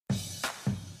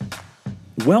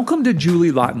Welcome to Julie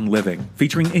Lawton Living,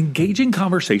 featuring engaging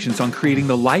conversations on creating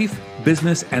the life,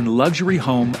 business, and luxury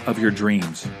home of your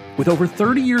dreams. With over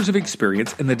 30 years of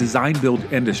experience in the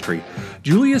design-build industry,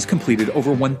 Julie has completed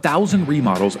over 1,000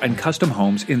 remodels and custom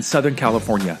homes in Southern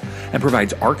California and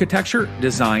provides architecture,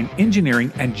 design,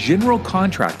 engineering, and general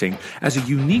contracting as a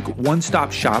unique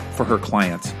one-stop shop for her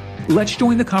clients. Let's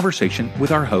join the conversation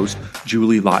with our host,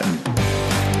 Julie Lawton.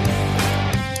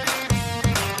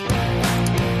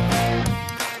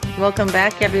 Welcome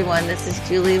back, everyone. This is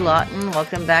Julie Lawton.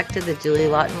 Welcome back to the Julie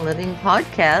Lawton Living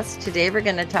Podcast. Today, we're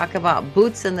going to talk about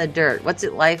boots in the dirt. What's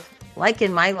it like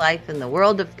in my life in the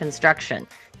world of construction?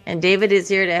 And David is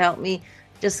here to help me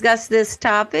discuss this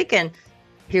topic. And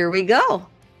here we go.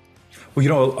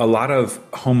 Well, a lot of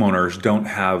homeowners don't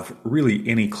have really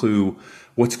any clue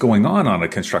what's going on a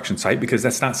construction site because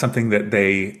that's not something that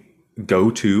they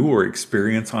go to or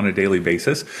experience on a daily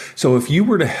basis. So if you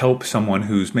were to help someone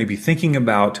who's maybe thinking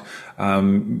about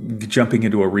jumping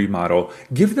into a remodel,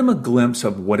 give them a glimpse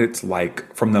of what it's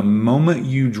like from the moment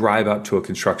you drive out to a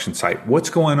construction site. What's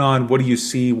going on? What do you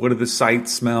see? What are the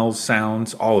sights, smells,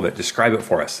 sounds, all of it? Describe it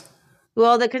for us.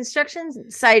 Well, the construction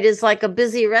site is like a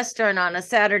busy restaurant on a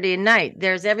Saturday night.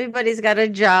 Everybody's got a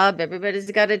job.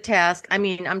 Everybody's got a task. I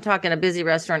mean, I'm talking a busy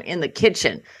restaurant in the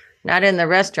kitchen, not in the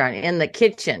restaurant, in the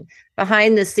kitchen.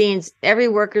 Behind the scenes, every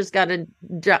worker's got a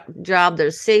job.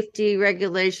 There's safety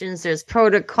regulations. There's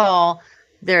protocol.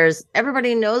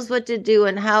 Everybody knows what to do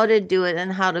and how to do it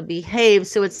and how to behave.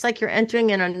 So it's like you're entering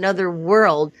in another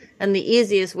world. And the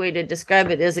easiest way to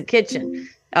describe it is a kitchen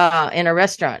in a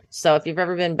restaurant. So if you've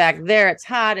ever been back there, it's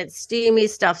hot, it's steamy,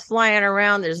 stuff's flying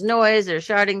around. There's noise, there's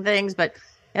shouting things. But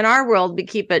in our world, we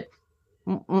keep it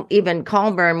even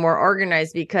calmer and more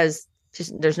organized because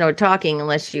there's no talking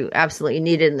unless you absolutely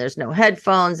need it, and there's no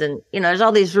headphones, and there's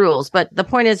all these rules. But the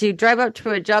point is, you drive up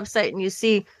to a job site and you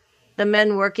see the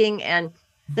men working, and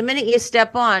the minute you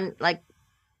step on, like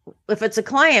if it's a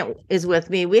client is with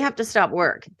me, we have to stop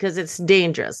work because it's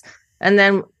dangerous. And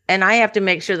I have to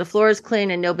make sure the floor is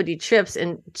clean and nobody trips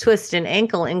and twists an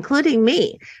ankle, including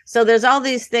me. So there's all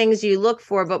these things you look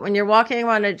for, but when you're walking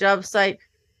around a job site,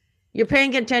 you're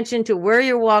paying attention to where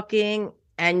you're walking.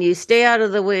 And you stay out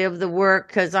of the way of the work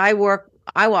because I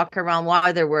walk around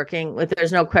while they're working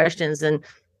there's no questions. And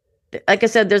like I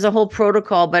said, there's a whole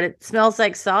protocol, but it smells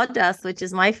like sawdust, which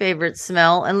is my favorite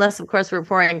smell, unless, of course, we're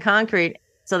pouring concrete.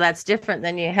 So that's different.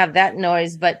 Then you have that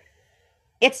noise. But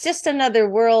it's just another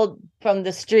world from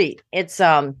the street. It's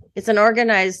an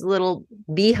organized little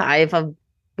beehive of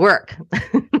work.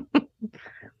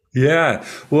 Yeah.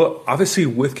 Well, obviously,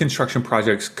 with construction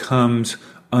projects comes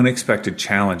unexpected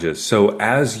challenges. So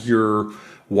as you're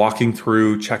walking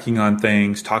through, checking on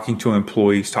things, talking to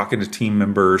employees, talking to team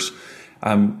members,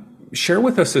 share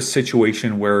with us a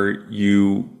situation where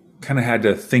you kind of had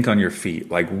to think on your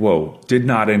feet, like, whoa, did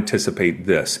not anticipate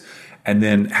this, and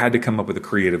then had to come up with a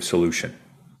creative solution.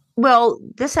 Well,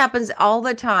 this happens all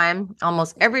the time,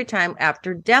 almost every time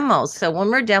after demos. So when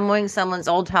we're demoing someone's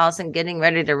old house and getting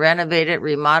ready to renovate it,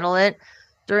 remodel it,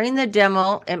 during the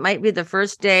demo, it might be the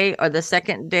first day or the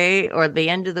second day or the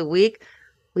end of the week,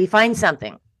 we find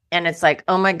something. And it's like,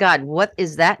 oh my God, what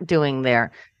is that doing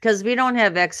there? Because we don't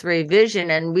have X-ray vision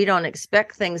and we don't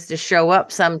expect things to show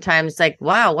up sometimes like,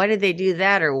 wow, why did they do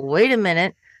that? Or wait a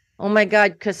minute, oh my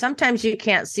God, because sometimes you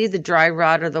can't see the dry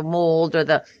rot or the mold or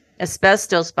the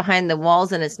asbestos behind the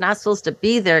walls, and it's not supposed to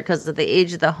be there because of the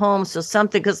age of the home. So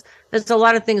because there's a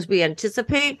lot of things we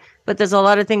anticipate, but there's a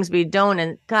lot of things we don't.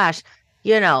 And gosh,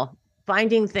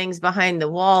 finding things behind the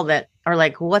wall that are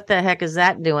like, what the heck is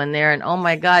that doing there? And oh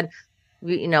my God,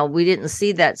 we didn't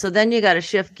see that. So then you got to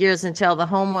shift gears and tell the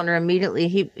homeowner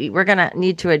immediately, we're going to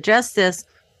need to adjust this.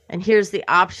 And here's the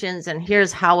options. And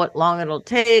here's how long it'll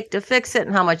take to fix it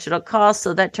and how much it'll cost.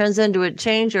 So that turns into a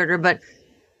change order. But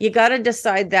you got to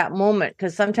decide that moment,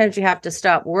 because sometimes you have to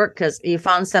stop work because you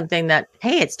found something that,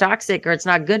 hey, it's toxic or it's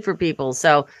not good for people.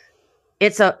 So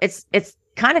it's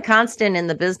kind of constant in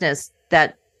the business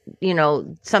that,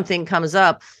 something comes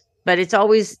up, but it's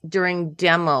always during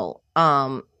demo,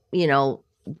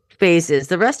 phases.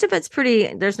 The rest of it's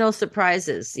there's no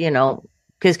surprises,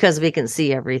 because we can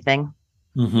see everything.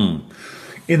 Mm-hmm.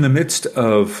 In the midst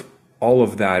of all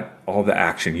of that, all the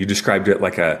action, you described it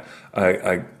like a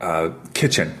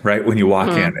kitchen, right? When you walk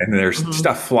in and there's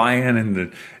stuff flying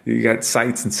and you got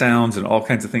sights and sounds and all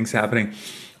kinds of things happening.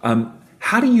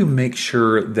 How do you make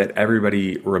sure that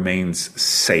everybody remains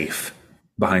safe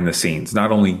behind the scenes?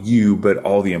 Not only you, but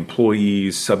all the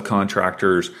employees,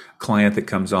 subcontractors, client that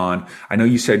comes on. I know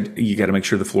you said you got to make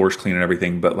sure the floor is clean and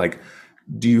everything, but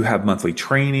do you have monthly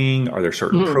training? Are there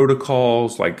certain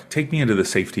protocols? Take me into the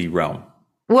safety realm.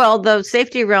 Well, the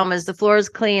safety realm is the floor is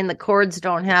clean, the cords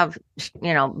don't have,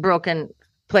 broken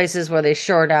places where they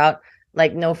short out,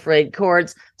 like no frayed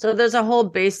cords. So there's a whole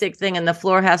basic thing, and the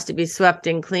floor has to be swept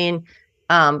and clean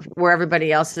where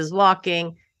everybody else is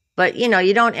walking. But,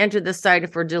 you don't enter the site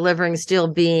if we're delivering steel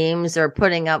beams or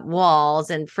putting up walls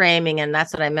and framing. And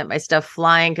that's what I meant by stuff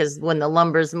flying, because when the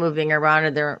lumber's moving around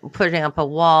or they're putting up a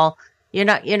wall, you're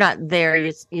not there.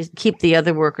 You keep the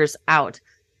other workers out.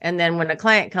 And then when a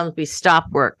client comes, we stop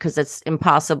work because it's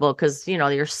impossible, because,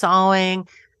 you're sawing,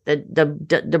 the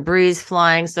debris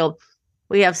flying. So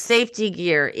we have safety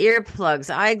gear,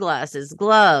 earplugs, eyeglasses,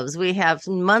 gloves. We have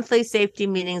monthly safety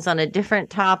meetings on a different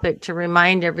topic to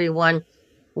remind everyone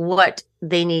what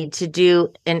they need to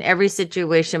do in every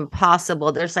situation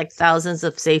possible. There's like thousands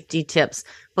of safety tips,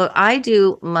 but I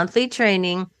do monthly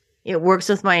training. It works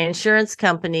with my insurance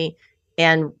company,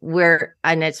 and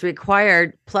it's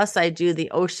required. Plus I do the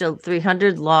OSHA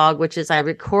 300 log, which is I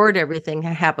record everything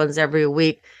that happens every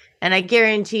week. And I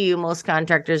guarantee you most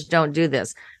contractors don't do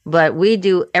this, but we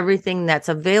do everything that's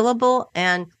available.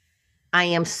 And I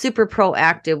am super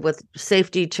proactive with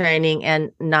safety training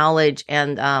and knowledge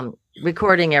and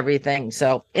recording everything.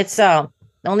 So it's the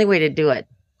only way to do it.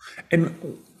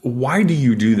 And why do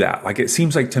you do that? Like, it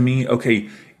seems like to me, okay,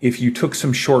 if you took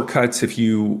some shortcuts, so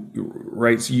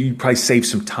you'd probably save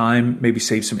some time, maybe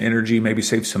save some energy, maybe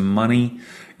save some money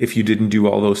if you didn't do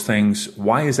all those things.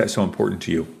 Why is that so important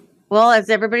to you? Well, as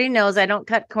everybody knows, I don't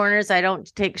cut corners. I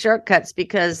don't take shortcuts,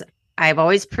 because I've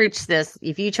always preached this.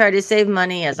 If you try to save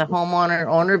money as a homeowner,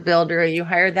 owner, builder, or you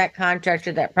hire that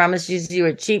contractor that promises you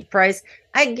a cheap price,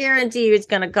 I guarantee you it's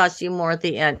going to cost you more at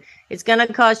the end. It's going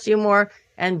to cost you more,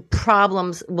 and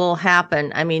problems will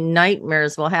happen. I mean,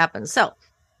 nightmares will happen. So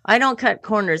I don't cut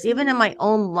corners. Even in my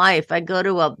own life, I go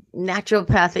to a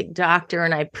naturopathic doctor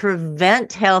and I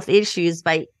prevent health issues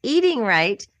by eating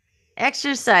right,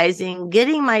 exercising,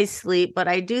 getting my sleep, but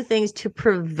I do things to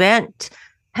prevent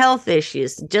health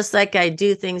issues, just like I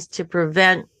do things to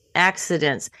prevent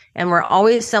accidents. And we're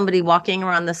always somebody walking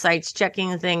around the sites,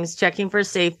 checking things, checking for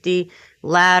safety,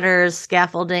 ladders,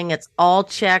 scaffolding, it's all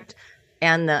checked.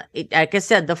 And like I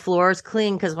said, the floor is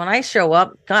clean, because when I show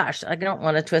up, gosh, I don't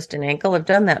want to twist an ankle. I've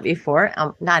done that before.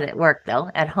 Not at work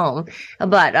though, at home.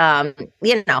 But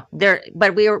we're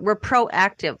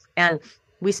proactive, and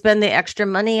we spend the extra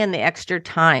money and the extra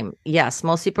time. Yes,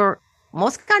 most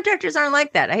contractors aren't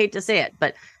like that. I hate to say it,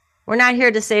 but we're not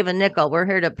here to save a nickel. We're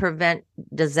here to prevent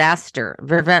disaster,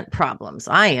 prevent problems.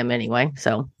 I am anyway.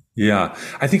 So yeah,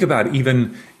 I think about,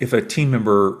 even if a team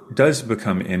member does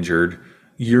become injured,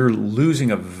 you're losing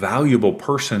a valuable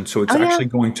person. So it's actually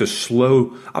going to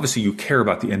slow. Obviously, you care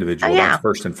about the individual. That's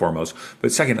first and foremost.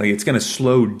 But secondly, it's going to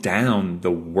slow down the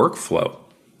workflow.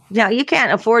 Yeah, you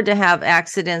can't afford to have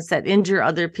accidents that injure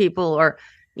other people, or,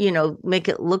 make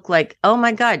it look like, oh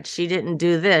my God, she didn't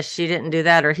do this, she didn't do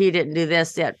that, or he didn't do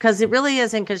this yet. Because it really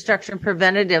is in construction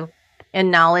preventative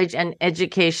and knowledge and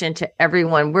education to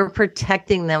everyone. We're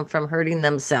protecting them from hurting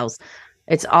themselves.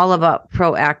 It's all about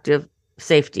proactive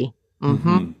safety.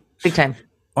 Mm-hmm. Big time.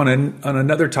 On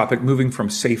another topic, moving from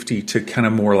safety to kind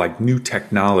of more like new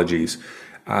technologies,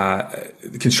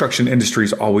 the construction industry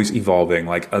is always evolving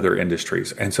like other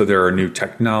industries. And so there are new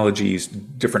technologies,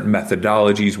 different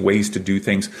methodologies, ways to do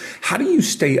things. How do you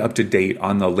stay up to date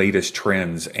on the latest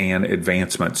trends and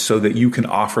advancements so that you can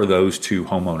offer those to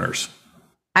homeowners?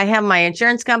 I have my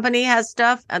insurance company has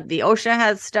stuff, the OSHA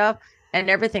has stuff, and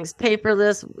everything's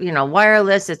paperless,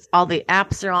 wireless. It's all the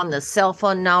apps are on the cell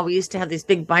phone now. We used to have these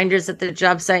big binders at the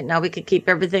job site. Now we can keep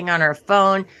everything on our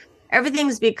phone.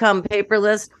 Everything's become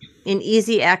paperless in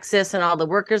easy access, and all the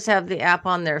workers have the app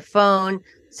on their phone.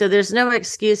 So there's no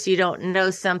excuse you don't know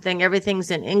something.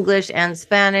 Everything's in English and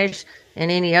Spanish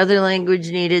and any other language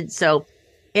needed. So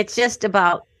it's just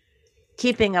about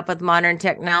keeping up with modern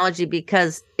technology,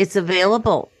 because it's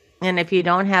available. And if you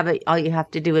don't have it, all you have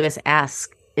to do is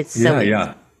ask. It's so easy.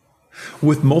 Yeah.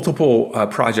 With multiple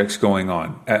projects going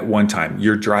on at one time,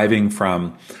 you're driving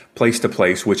from place to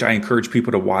place, which I encourage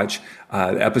people to watch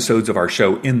episodes of our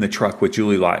show In the Truck with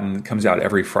Julie Lawton. It comes out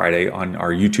every Friday on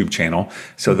our YouTube channel.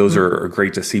 So those are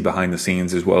great to see behind the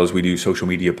scenes, as well as we do social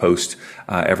media posts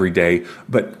every day.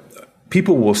 But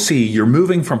people will see you're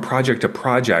moving from project to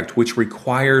project, which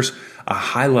requires a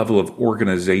high level of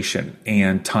organization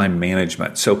and time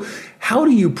management. So how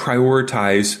do you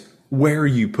prioritize where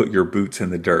you put your boots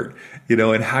in the dirt,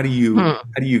 and how do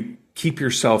you keep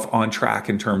yourself on track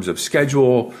in terms of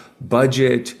schedule,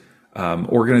 budget,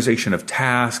 organization of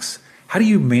tasks? How do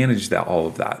you manage all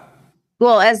of that?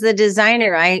 Well, as the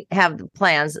designer, I have the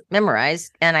plans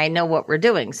memorized and I know what we're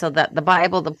doing. So that the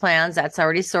Bible, the plans, that's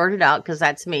already sorted out, because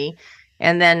that's me.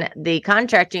 And then the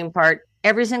contracting part,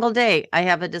 every single day, I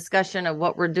have a discussion of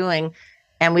what we're doing.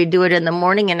 And we do it in the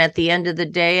morning and at the end of the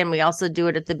day. And we also do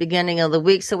it at the beginning of the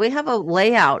week. So we have a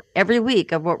layout every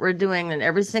week of what we're doing. And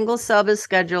every single sub is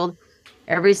scheduled.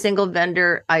 Every single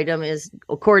vendor item is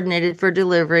coordinated for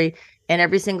delivery. And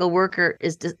every single worker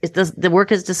the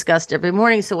work is discussed every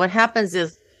morning. So what happens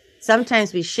is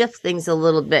sometimes we shift things a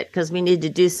little bit because we need to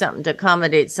do something to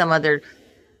accommodate some other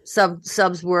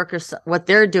subs work or what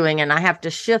they're doing. And I have to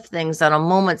shift things on a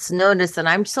moment's notice. And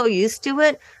I'm so used to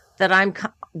it that I'm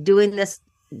doing this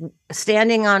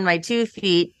standing on my 2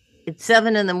 feet at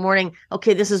 7 a.m.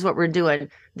 Okay, this is what we're doing.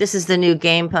 This is the new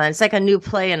game plan. It's like a new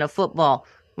play in a football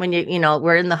when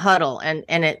we're in the huddle and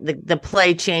the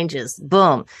play changes.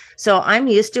 Boom. So I'm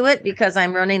used to it because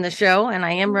I'm running the show and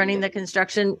I am running the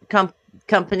construction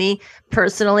company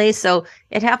personally. So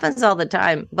it happens all the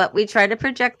time, but we try to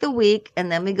project the week and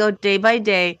then we go day by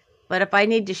day. But if I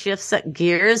need to shift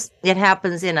gears, it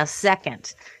happens in a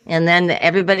second. And then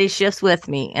everybody shifts with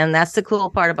me. And that's the cool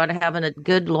part about having a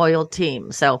good, loyal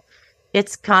team. So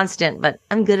it's constant, but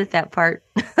I'm good at that part.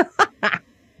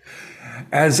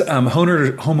 As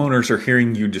homeowners are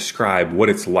hearing you describe what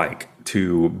it's like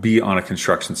to be on a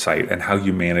construction site and how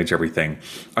you manage everything,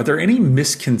 are there any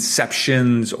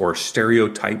misconceptions or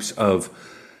stereotypes of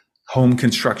home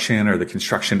construction or the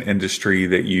construction industry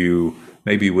that you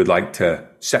maybe would like to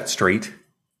set straight?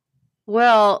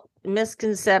 Well,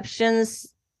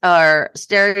 misconceptions or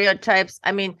stereotypes.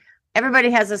 I mean,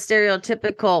 everybody has a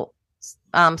stereotypical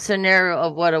scenario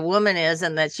of what a woman is,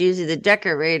 and that's usually the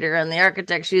decorator, and the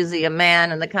architect's usually a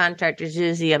man, and the contractor's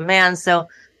usually a man. So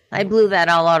I blew that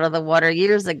all out of the water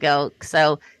years ago.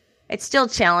 So it's still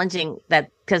challenging that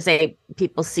because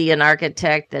people see an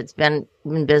architect that's been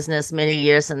in business many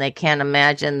years and they can't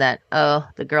imagine that, oh,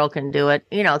 the girl can do it,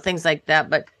 things like that.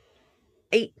 But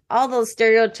all those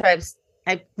stereotypes,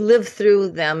 I lived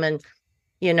through them. And,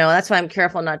 that's why I'm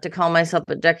careful not to call myself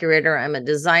a decorator. I'm a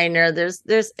designer.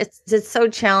 It's so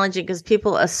challenging because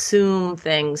people assume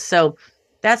things. So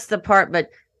that's the part. But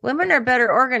women are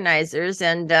better organizers.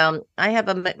 And I have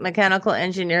a mechanical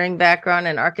engineering background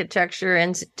in architecture,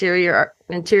 interior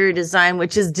design,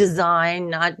 which is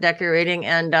design, not decorating.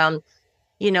 And,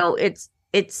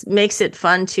 it makes it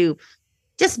fun to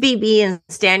just be me and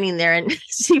standing there and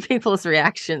see people's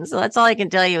reactions. So that's all I can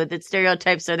tell you. The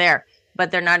stereotypes are there, but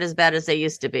they're not as bad as they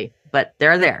used to be, but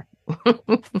they're there.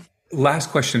 Last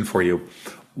question for you.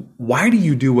 Why do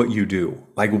you do what you do?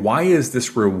 Like, why is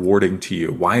this rewarding to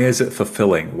you? Why is it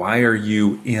fulfilling? Why are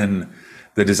you in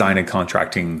the design and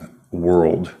contracting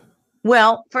world?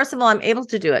 Well, first of all, I'm able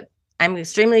to do it. I'm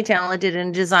extremely talented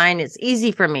in design. It's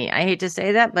easy for me. I hate to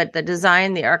say that, but the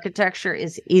design, the architecture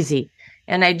is easy.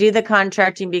 And I do the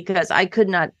contracting because I could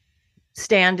not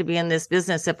stand to be in this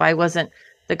business if I wasn't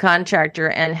the contractor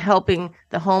and helping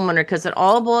the homeowner, because it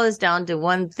all boils down to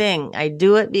one thing. I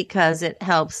do it because it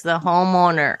helps the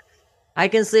homeowner. I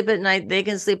can sleep at night. They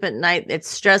can sleep at night. It's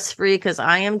stress-free because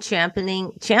I am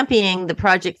championing the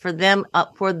project for them,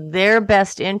 for their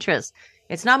best interest.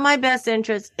 It's not my best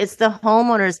interest. It's the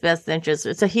homeowner's best interest.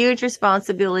 It's a huge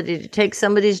responsibility to take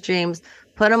somebody's dreams,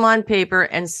 put them on paper,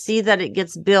 and see that it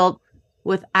gets built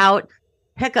without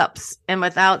hiccups and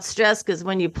without stress. Because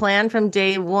when you plan from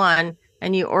day one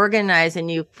and you organize and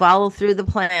you follow through the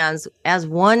plans as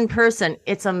one person,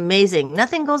 it's amazing.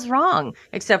 Nothing goes wrong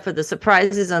except for the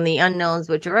surprises and the unknowns,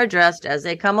 which are addressed as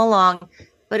they come along.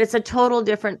 But it's a total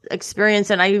different experience,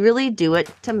 and I really do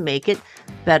it to make it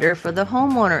better for the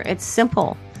homeowner. It's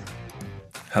simple.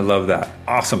 I love that.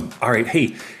 Awesome. All right.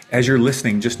 Hey, as you're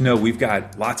listening, just know we've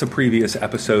got lots of previous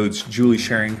episodes, Julie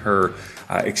sharing her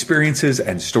experiences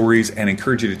and stories, and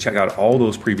encourage you to check out all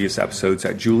those previous episodes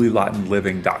at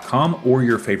julielawtonliving.com or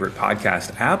your favorite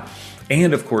podcast app.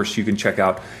 And of course, you can check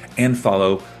out and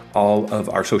follow all of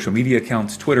our social media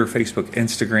accounts, Twitter, Facebook,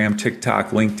 Instagram, TikTok,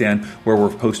 LinkedIn, where we're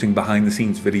posting behind the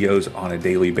scenes videos on a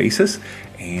daily basis.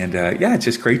 And it's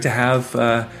just great to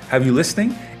have you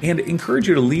listening, and encourage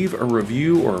you to leave a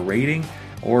review or a rating,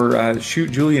 or shoot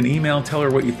Julie an email, tell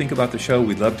her what you think about the show.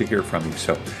 We'd love to hear from you.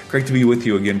 So great to be with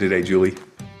you again today, Julie.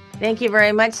 Thank you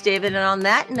very much, David. And on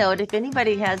that note, if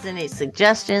anybody has any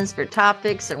suggestions for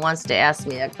topics or wants to ask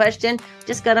me a question,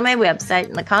 just go to my website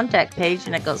and the contact page,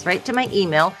 and it goes right to my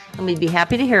email, and we'd be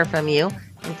happy to hear from you.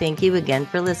 And thank you again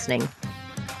for listening.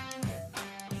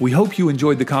 We hope you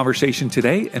enjoyed the conversation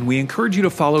today, and we encourage you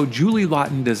to follow Julie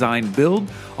Lawton Design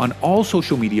Build on all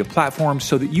social media platforms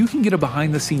so that you can get a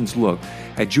behind-the-scenes look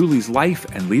at Julie's life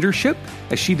and leadership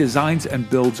as she designs and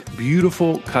builds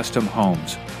beautiful custom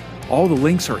homes. All the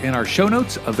links are in our show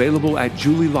notes, available at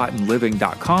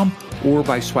julielawtonliving.com or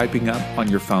by swiping up on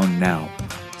your phone now.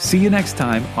 See you next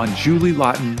time on Julie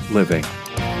Lawton Living.